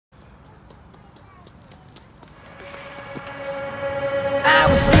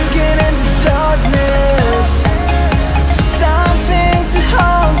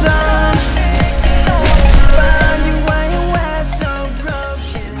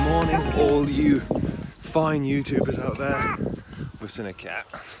fine YouTubers out there, we've seen a cat.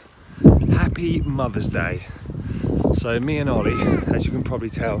 Happy Mother's Day. So me and Ollie, as you can probably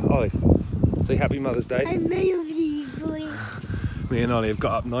tell, Ollie, say Happy Mother's Day. Me and Ollie have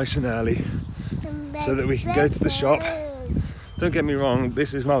got up nice and early so that we can go to the shop. Don't get me wrong,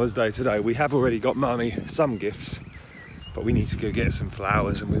 this is Mother's Day today. We have already got Mummy some gifts, but we need to go get some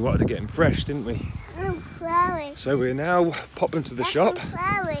flowers, and we wanted to get them fresh, didn't we? Flowers. So we're now popping to the shop.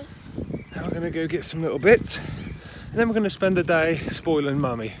 Flowers. Now we're going to go get some little bits, and then we're going to spend the day spoiling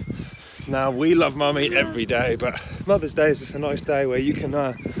Mummy. Now, we love Mummy every day, but Mother's Day is just a nice day where you can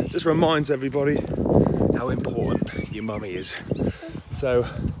just reminds everybody how important your Mummy is. So,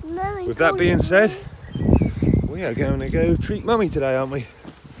 with that being said, we are going to go treat Mummy today, aren't we?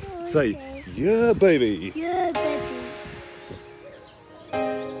 Say, yeah, baby. Yeah, baby.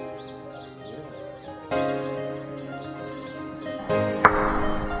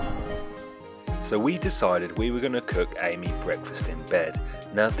 So we decided we were going to cook Amy breakfast in bed.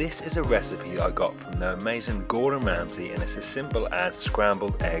 Now this is a recipe I got from the amazing Gordon Ramsay, and it's as simple as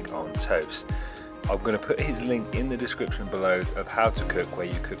scrambled egg on toast. I'm going to put his link in the description below of how to cook, where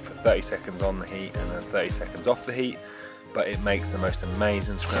you cook for 30 seconds on the heat and then 30 seconds off the heat. But it makes the most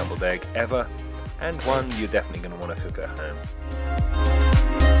amazing scrambled egg ever, and one you're definitely going to want to cook at home.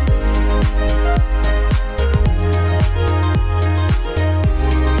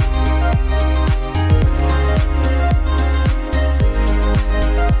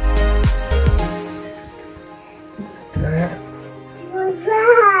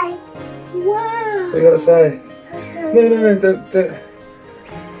 What you gotta say? No, don't.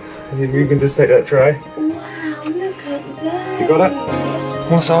 You can just take that tray. Wow, look at that. You got it?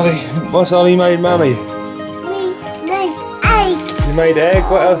 What's Ollie made, Mummy? We made egg. You made egg?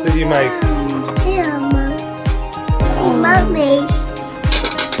 What else did you make? Here, Mummy.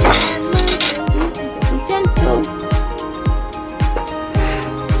 Be gentle.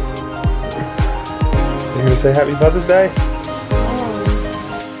 You gonna say Happy Mother's Day?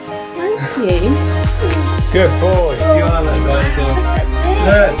 Thank you. Good boy. You are that guy.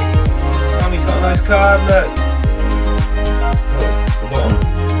 Look. Mummy's got a nice card, look. Oh, the bottom.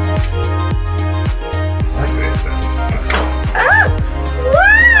 Like this.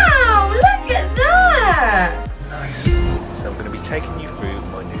 Wow! Look at that! Nice. So I'm going to be taking you through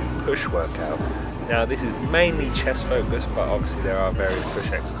my new push workout. Now this is mainly chest focused, but obviously there are various push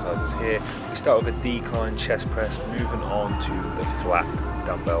exercises here. We start with a decline chest press, moving on to the flat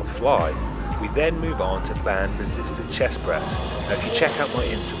dumbbell fly. We then move on to band resisted chest press. Now if you check out my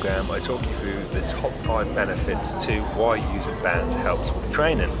Instagram, I talk you through the top 5 benefits to why using bands helps with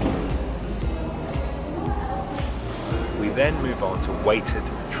training. We then move on to weighted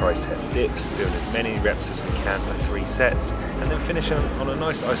tricep dips, doing as many reps as we can for 3 sets, and then finishing on a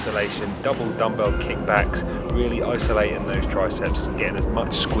nice isolation, double dumbbell kickbacks, really isolating those triceps and getting as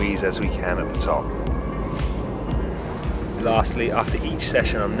much squeeze as we can at the top. Lastly, after each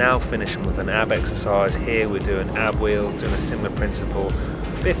session, I'm now finishing with an ab exercise. Here we're doing ab wheels, doing a similar principle,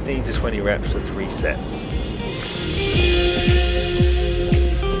 15 to 20 reps for 3 sets.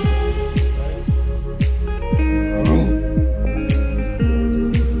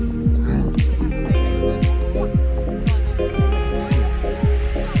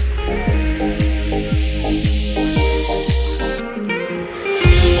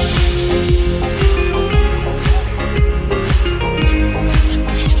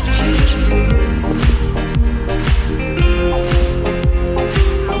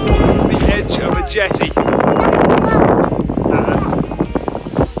 Jetty. And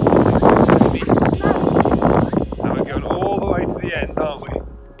we're going all the way to the end, aren't we?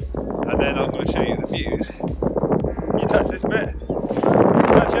 And then I'm going to show you the views. You touch this bit.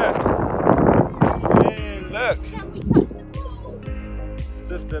 Touch it. Hey, look.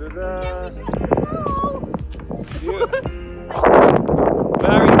 Da, da, da, da.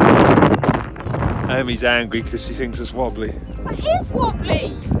 Very nice. Amy's angry because she thinks it's wobbly. It is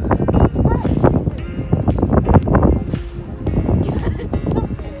wobbly!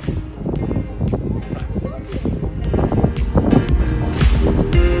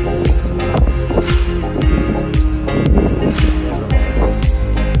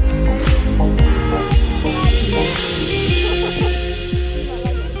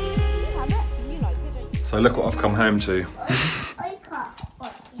 So look what I've come home to. I can't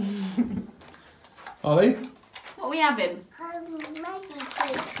watch it. Ollie? What are we having? Maggie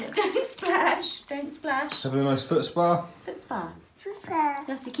Don't splash, don't splash. Having a nice foot spa. Foot spa. prepare.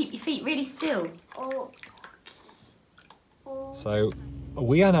 You have to keep your feet really still. So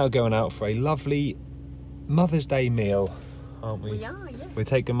we are now going out for a lovely Mother's Day meal, aren't we? We are, yeah. We're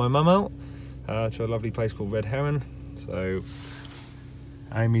taking my mum out to a lovely place called Red Heron. So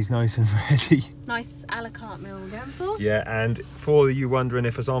Amy's nice and ready. Nice a la carte meal we're going for. Yeah, and for you wondering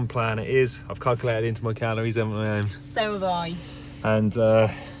if it's on plan, it is. I've calculated into my calories, haven't I? So have I. And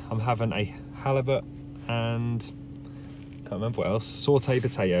I'm having a halibut and can't remember what else. Sauteed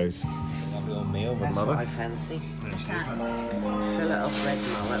potatoes. Lovely little meal with That's mother. what I fancy. Fill it up red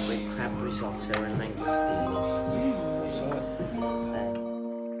mullet with crab risotto and mango steaming.